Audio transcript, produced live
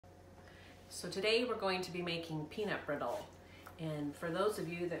So today we're going to be making peanut brittle. And for those of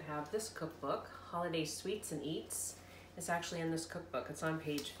you that have this cookbook, Holiday Sweets and Eats, it's actually in this cookbook. It's on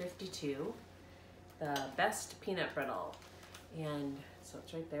page 52, the best peanut brittle. And so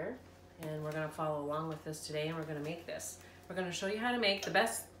it's right there. And we're gonna follow along with this today and we're gonna make this. We're gonna show you how to make the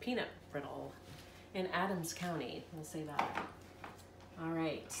best peanut brittle in Adams County. We'll say that. All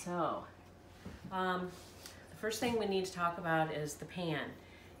right, so the first thing we need to talk about is the pan.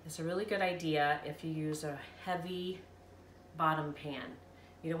 It's a really good idea if you use a heavy bottom pan.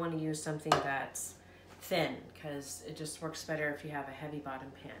 You don't want to use something that's thin because it just works better if you have a heavy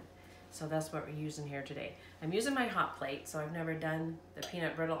bottom pan. So that's what we're using here today. I'm using my hot plate, so I've never done the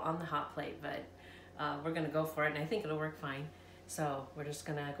peanut brittle on the hot plate, but we're gonna go for it and I think it'll work fine. So we're just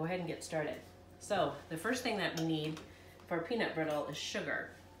gonna go ahead and get started. So the first thing that we need for peanut brittle is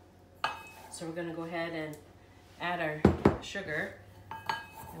sugar. So we're gonna go ahead and add our sugar.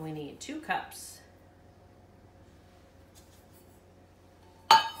 And we need 2 cups.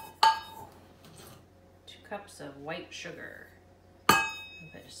 2 cups of white sugar. I'll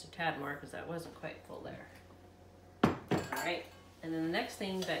put just a tad more because that wasn't quite full there. All right, and then the next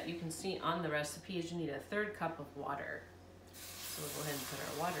thing that you can see on the recipe is you need a 1/3 cup of water. So we'll go ahead and put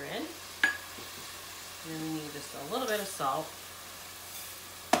our water in. And then we need just a little bit of salt.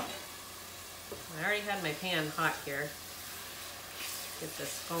 I already had my pan hot here. Get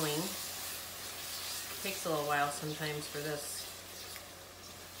this going. It takes a little while sometimes for this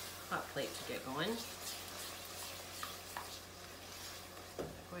hot plate to get going.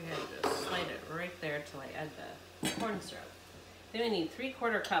 Go ahead and just slide it right there till I add the corn syrup. Then we need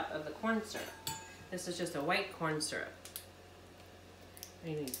 3/4 cup of the corn syrup. This is just a white corn syrup.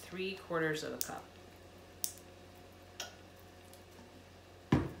 We need 3/4 of a cup.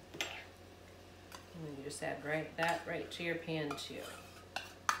 And then you just add that right to your pan too.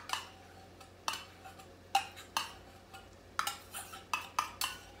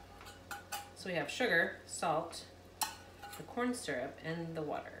 So we have sugar, salt, the corn syrup, and the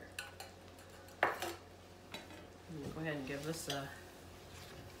water. Go ahead and give this a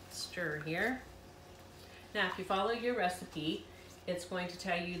stir here. Now, if you follow your recipe, it's going to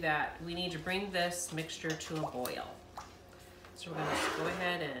tell you that we need to bring this mixture to a boil. So we're going to go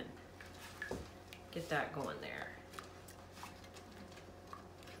ahead and get that going there.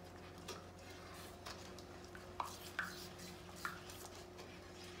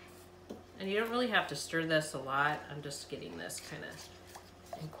 And you don't really have to stir this a lot. I'm just getting this kind of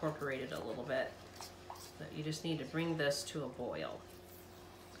incorporated a little bit. But you just need to bring this to a boil.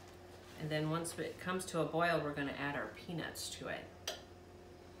 And then once it comes to a boil, we're going to add our peanuts to it.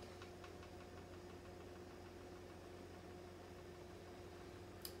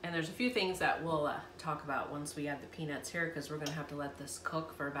 And there's a few things that we'll talk about once we add the peanuts here, because we're going to have to let this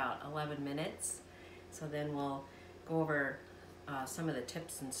cook for about 11 minutes. So then we'll go over some of the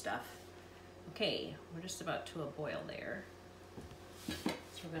tips and stuff. Okay, we're just about to a boil there.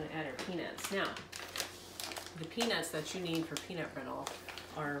 So we're going to add our peanuts. Now, the peanuts that you need for peanut brittle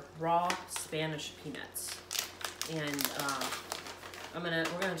are raw Spanish peanuts. And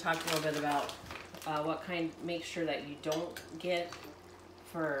we're going to talk a little bit about what kind, make sure that you don't get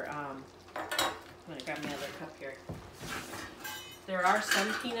for, I'm going to grab my other cup here. There are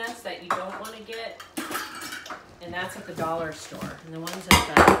some peanuts that you don't want to get, and that's at the dollar store. And the ones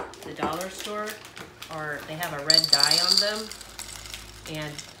at the dollar store they have a red dye on them,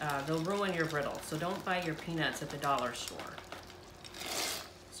 and they'll ruin your brittle. So don't buy your peanuts at the dollar store.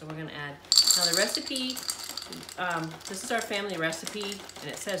 So we're gonna add, now the recipe, this is our family recipe, and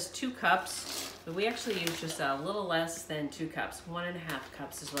it says 2 cups, but we actually use just a little less than 2 cups. 1.5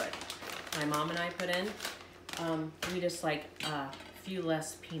 cups is what my mom and I put in. We just like a few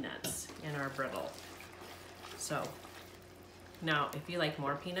less peanuts in our brittle. So now if you like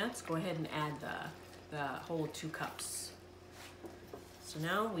more peanuts, go ahead and add the whole 2 cups. So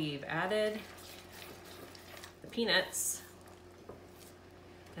now we've added the peanuts,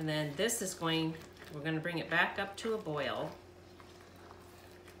 and then this is we're going to bring it back up to a boil,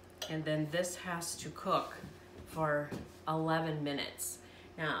 and then this has to cook for 11 minutes.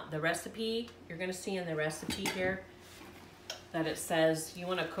 Now the recipe, you're going to see in the recipe here that it says you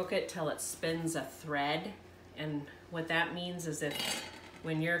want to cook it till it spins a thread. And what that means is if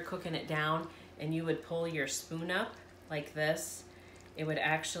when you're cooking it down and you would pull your spoon up like this, it would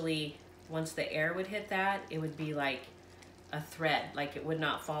actually, once the air would hit that, it would be like a thread, like it would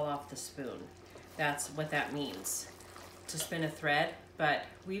not fall off the spoon. That's what that means, to spin a thread. But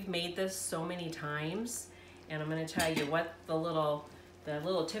we've made this so many times, and I'm going to tell you what the little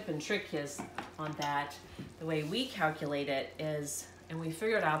tip and trick is on that. The way we calculate it is and we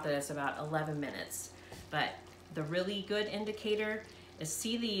figured out that it's about 11 minutes. But the really good indicator is,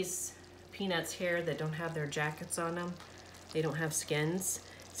 see these peanuts here that don't have their jackets on them? They don't have skins.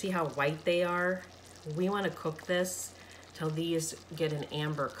 See how white they are? We want to cook this till these get an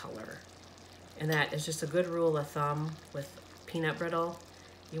amber color. And that is just a good rule of thumb with peanut brittle.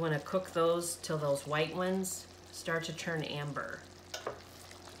 You want to cook those till those white ones start to turn amber.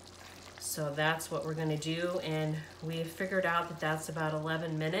 So that's what we're gonna do, and we figured out that that's about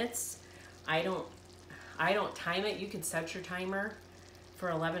 11 minutes. I don't time it. You could set your timer for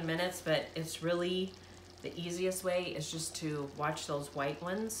 11 minutes, but it's really the easiest way is just to watch those white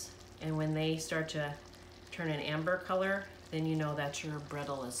ones, and when they start to turn an amber color, then you know that your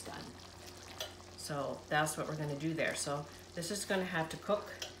brittle is done. So that's what we're gonna do there. So this is gonna have to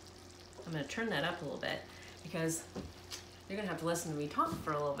cook. I'm gonna turn that up a little bit because you're gonna have to listen to me talk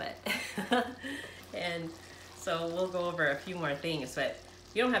for a little bit. And so we'll go over a few more things, but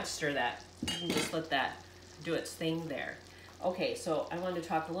you don't have to stir that. You can just let that do its thing there. Okay, so I wanted to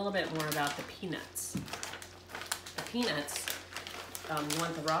talk a little bit more about the peanuts. The peanuts, you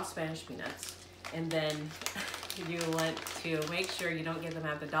want the raw Spanish peanuts, and then you want to make sure you don't get them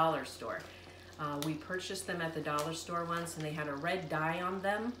at the dollar store. We purchased them at the dollar store once, and they had a red dye on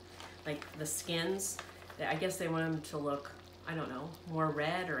them, like the skins. I guess they want them to look, I don't know, more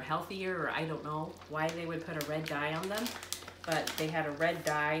red or healthier, or I don't know why they would put a red dye on them, but they had a red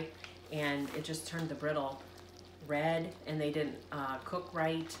dye and it just turned the brittle red, and they didn't cook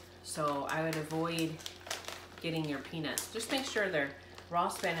right. So I would avoid getting your peanuts. Just make sure they're raw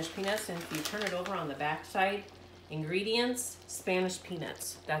Spanish peanuts, and if you turn it over on the back side, ingredients, Spanish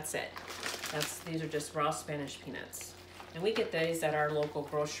peanuts, that's it. These are just raw Spanish peanuts. And we get these at our local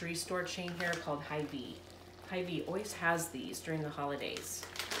grocery store chain here called Hy-Vee. Hy-Vee always has these during the holidays.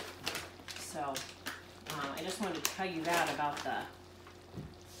 So I just wanted to tell you that about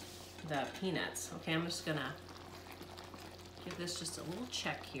the peanuts. Okay, I'm just gonna give this just a little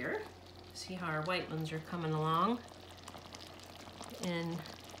check here. See how our white ones are coming along. And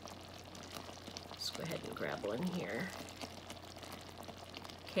let's go ahead and grab one here.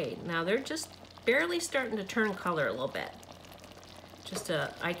 Okay, now they're just barely starting to turn color a little bit.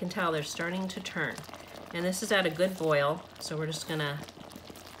 I can tell they're starting to turn. And this is at a good boil, so we're just gonna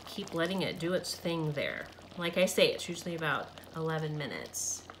keep letting it do its thing there. Like I say, it's usually about 11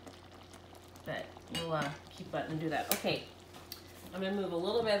 minutes. But we'll keep letting them do that. Okay, I'm gonna move a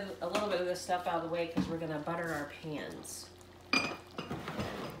little bit of this stuff out of the way because we're gonna butter our pans.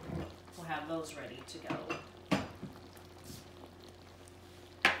 We'll have those ready to go.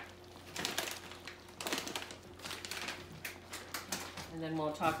 And then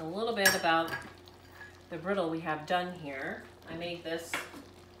we'll talk a little bit about the brittle we have done here. I made this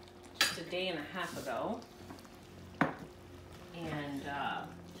just a day and a half ago. And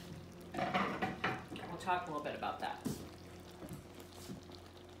we'll talk a little bit about that.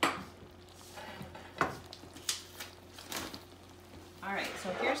 All right, so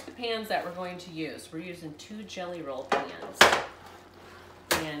here's the pans that we're going to use. We're using 2 jelly roll pans.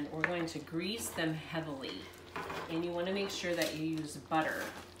 And we're going to grease them heavily. And you want to make sure that you use butter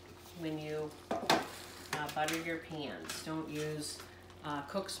when you butter your pans. Don't use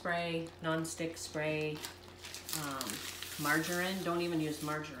cook spray, non-stick spray, margarine. Don't even use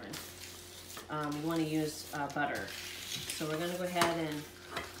margarine. You want to use butter. So we're going to go ahead and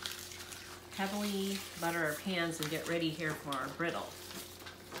heavily butter our pans and get ready here for our brittle.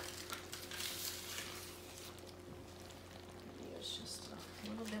 Use just a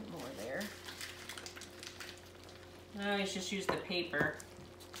little bit more there. I always just use the paper,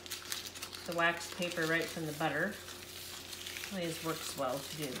 the wax paper right from the butter. Always works well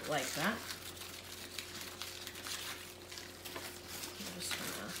to do it like that. I'm just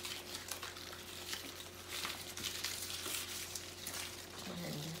gonna go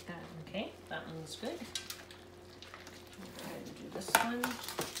ahead and get that. Okay, that one's good. I'll go ahead and do this one.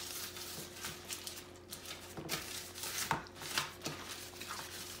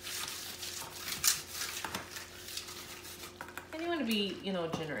 And you want to be,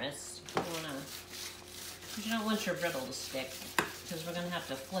 generous. You don't want your brittle to stick because we're going to have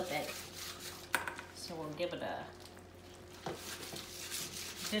to flip it. So we'll give it a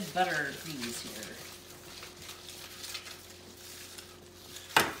good butter grease here.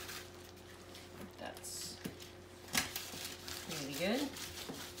 That's really good.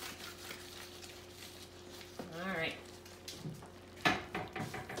 All right.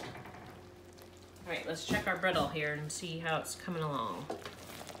 All right, let's check our brittle here and see how it's coming along.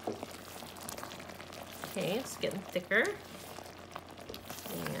 Okay, it's getting thicker.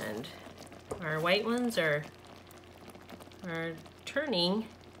 And our white ones are turning.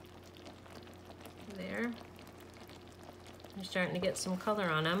 There. You're starting to get some color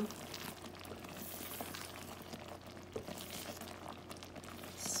on them.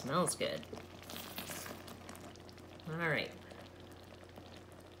 Smells good. All right.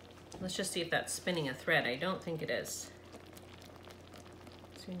 Let's just see if that's spinning a thread. I don't think it is.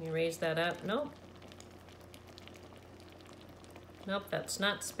 So can you raise that up? Nope. Nope, that's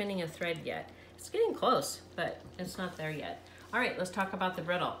not spinning a thread yet. It's getting close, but it's not there yet. All right, let's talk about the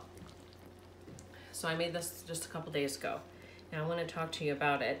brittle. So I made this just a couple days ago. Now I want to talk to you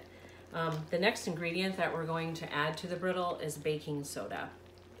about it. The next ingredient that we're going to add to the brittle is baking soda.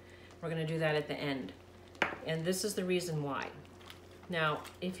 We're going to do that at the end. And this is the reason why. Now,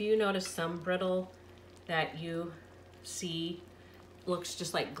 if you notice some brittle that you see looks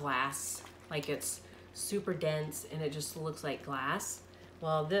just like glass, like it's super dense and it just looks like glass.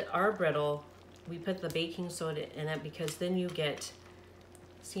 Well, our brittle, we put the baking soda in it because then you get,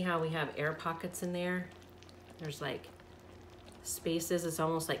 see how we have air pockets in there? There's like spaces, it's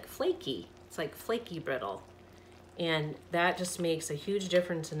almost like flaky. It's like flaky brittle. And that just makes a huge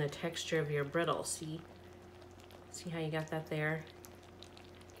difference in the texture of your brittle. See how you got that there?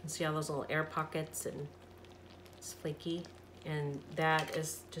 You can see all those little air pockets and it's flaky. And that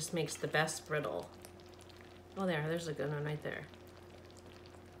just makes the best brittle. Oh, there's a good one right there.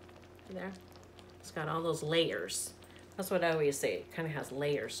 See there? It's got all those layers. That's what I always say. It kind of has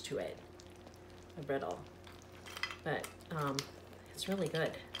layers to it, the brittle. But it's really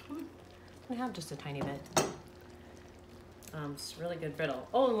good. We have just a tiny bit. It's really good brittle.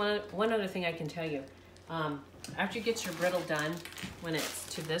 Oh, and one other thing I can tell you. After you get your brittle done, when it's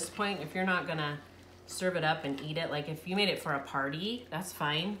to this point, if you're not gonna serve it up and eat it, like if you made it for a party, that's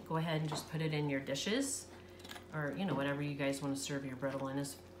fine. Go ahead and just put it in your dishes, or you know, whatever you guys want to serve your brittle in,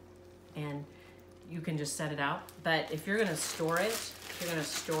 and you can just set it out. But if you're gonna store it, if you're gonna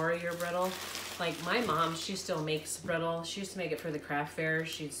store your brittle, like my mom, she still makes brittle. She used to make it for the craft fairs.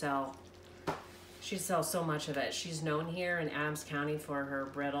 She'd sell so much of it. She's known here in Adams County for her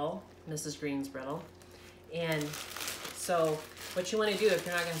brittle, Mrs. Green's brittle. And so what you want to do, if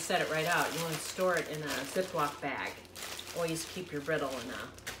you're not going to set it right out, you want to store it in a Ziploc bag. Always keep your brittle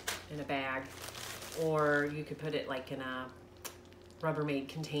in a bag, or you could put it like in a Rubbermaid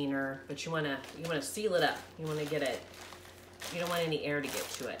container. But you want to seal it up. You want to get it. You don't want any air to get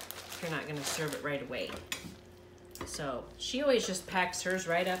to it if you're not going to serve it right away. So she always just packs hers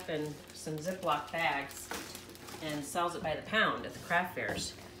right up in some Ziploc bags and sells it by the pound at the craft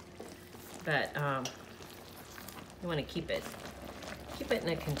fairs. But you want to keep it in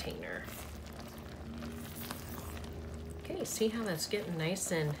a container. Okay, see how that's getting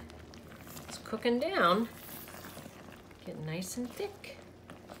nice and it's cooking down, getting nice and thick.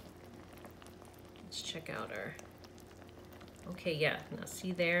 Let's check out our, okay, yeah, now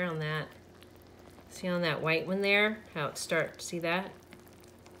see there on that, see on that white one there, how it starts, see that?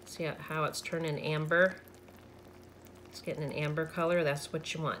 See how it's turning amber? It's getting an amber color, that's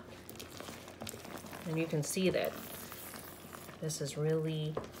what you want. And you can see that this is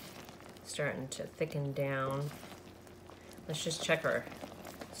really starting to thicken down. Let's just check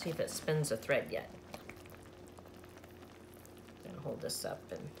see if it spins a thread yet. I'm gonna hold this up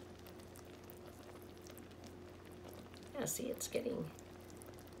and, yeah, see it's getting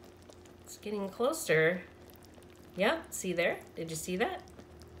closer. Yeah, see there? Did you see that?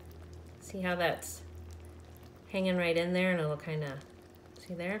 See how that's hanging right in there, and it'll kind of,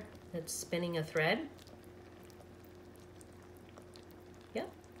 see there? It's spinning a thread. Yep,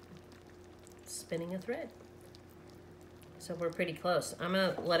 spinning a thread. So we're pretty close. I'm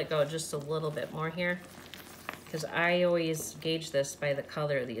gonna let it go just a little bit more here, because I always gauge this by the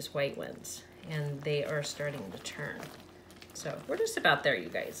color of these white ones, and they are starting to turn. So we're just about there, you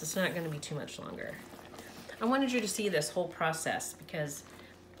guys. It's not gonna be too much longer. I wanted you to see this whole process because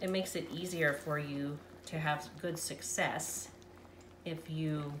it makes it easier for you to have good success if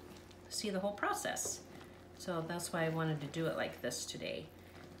you see the whole process. So that's why I wanted to do it like this today.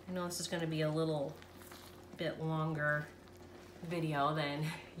 I know this is going to be a little bit longer video than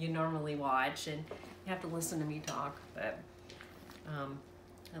you normally watch, and you have to listen to me talk, but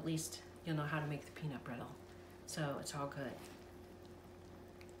at least you'll know how to make the peanut brittle. So it's all good.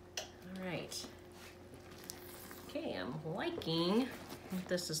 All right. Okay, I'm liking what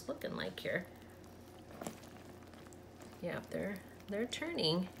this is looking like here. Yeah, they're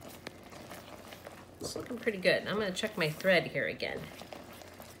turning. It's looking pretty good. I'm gonna check my thread here again.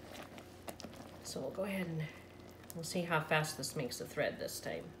 So we'll go ahead and we'll see how fast this makes a thread this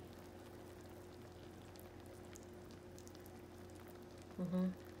time.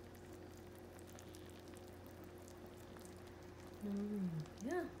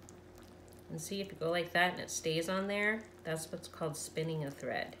 Yeah. And see, if you go like that and it stays on there, that's what's called spinning a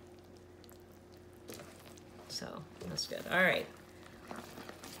thread. So that's good. All right.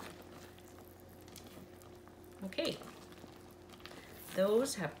 Okay.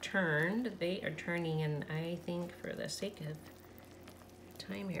 Those have turned. They are turning, and I think for the sake of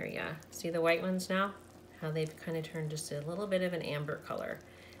time here, yeah. See the white ones now? How they've kind of turned just a little bit of an amber color.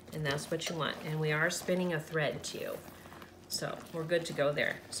 And that's what you want. And we are spinning a thread too. So we're good to go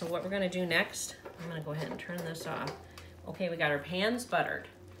there. So what we're gonna do next, I'm gonna go ahead and turn this off. Okay, we got our pans buttered.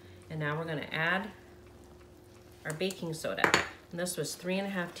 And now we're gonna add our baking soda. And this was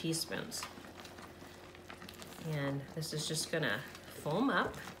 3½ teaspoons. And this is just gonna foam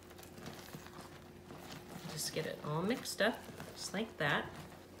up. Just get it all mixed up, just like that.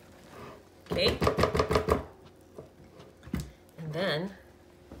 Okay. And then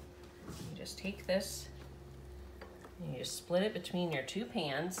you just take this and you just split it between your two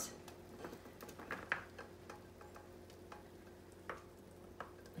pans.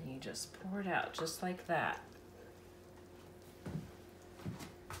 And you just pour it out just like that.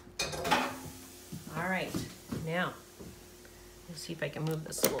 All right, now, let's see if I can move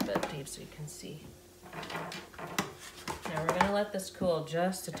this a little bit, Dave, so you can see. Now we're gonna let this cool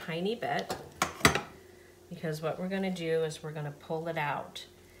just a tiny bit, because what we're gonna do is we're gonna pull it out.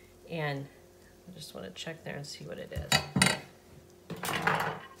 And I just wanna check there and see what it is.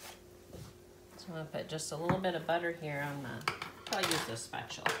 So I'm gonna put just a little bit of butter here on the, I'll use this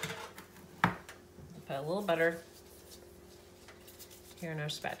spatula. Put a little butter here in our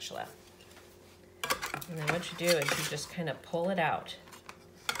spatula. And then what you do is you just kind of pull it out.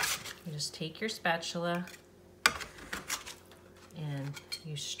 You just take your spatula and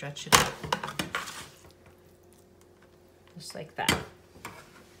you stretch it out. Just like that.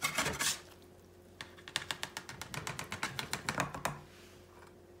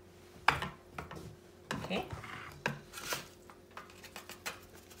 Okay.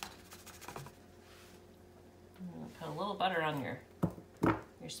 Put a little butter on your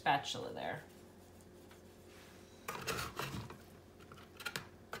spatula there.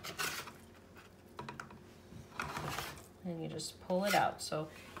 And you just pull it out. So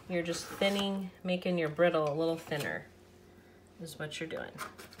you're just thinning, making your brittle a little thinner is what you're doing.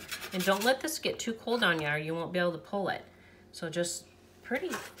 And don't let this get too cold on you or you won't be able to pull it. So just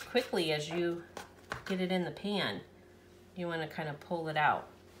pretty quickly as you get it in the pan, you want to kind of pull it out.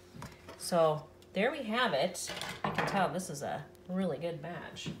 So there we have it. I can tell this is a really good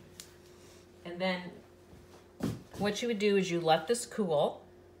batch. And then what you would do is you let this cool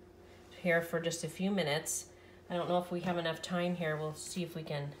here for just a few minutes. I don't know if we have enough time here. We'll see if we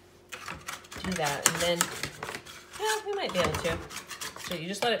can do that. And then, yeah, we might be able to. So you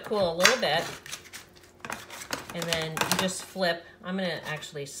just let it cool a little bit. And then you just flip. I'm gonna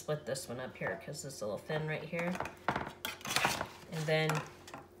actually split this one up here because it's a little thin right here. And then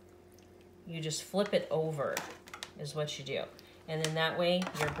you just flip it over is what you do. And then that way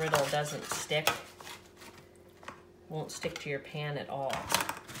your brittle doesn't stick, won't stick to your pan at all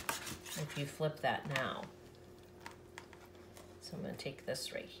if you flip that now. So I'm going to take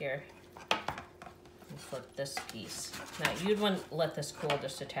this right here and flip this piece. Now you'd want to let this cool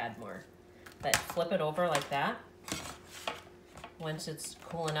just a tad more, but flip it over like that. Once it's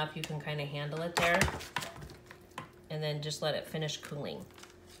cool enough, you can kind of handle it there, and then just let it finish cooling.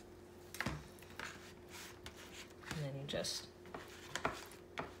 And then you just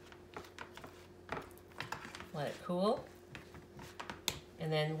let it cool.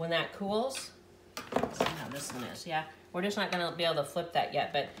 And then when that cools, let's see how this one is. Yeah, we're just not gonna be able to flip that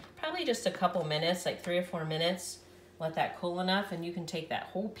yet, but probably just a couple minutes, like 3 or 4 minutes. Let that cool enough and you can take that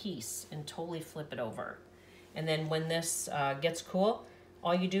whole piece and totally flip it over. And then when this gets cool,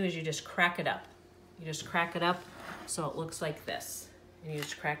 all you do is you just crack it up. You just crack it up so it looks like this. And you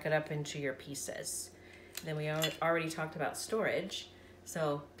just crack it up into your pieces. Then we already talked about storage.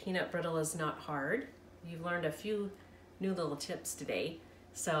 So peanut brittle is not hard. You've learned a few new little tips today.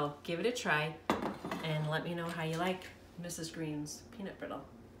 So give it a try and let me know how you like Mrs. Green's peanut brittle.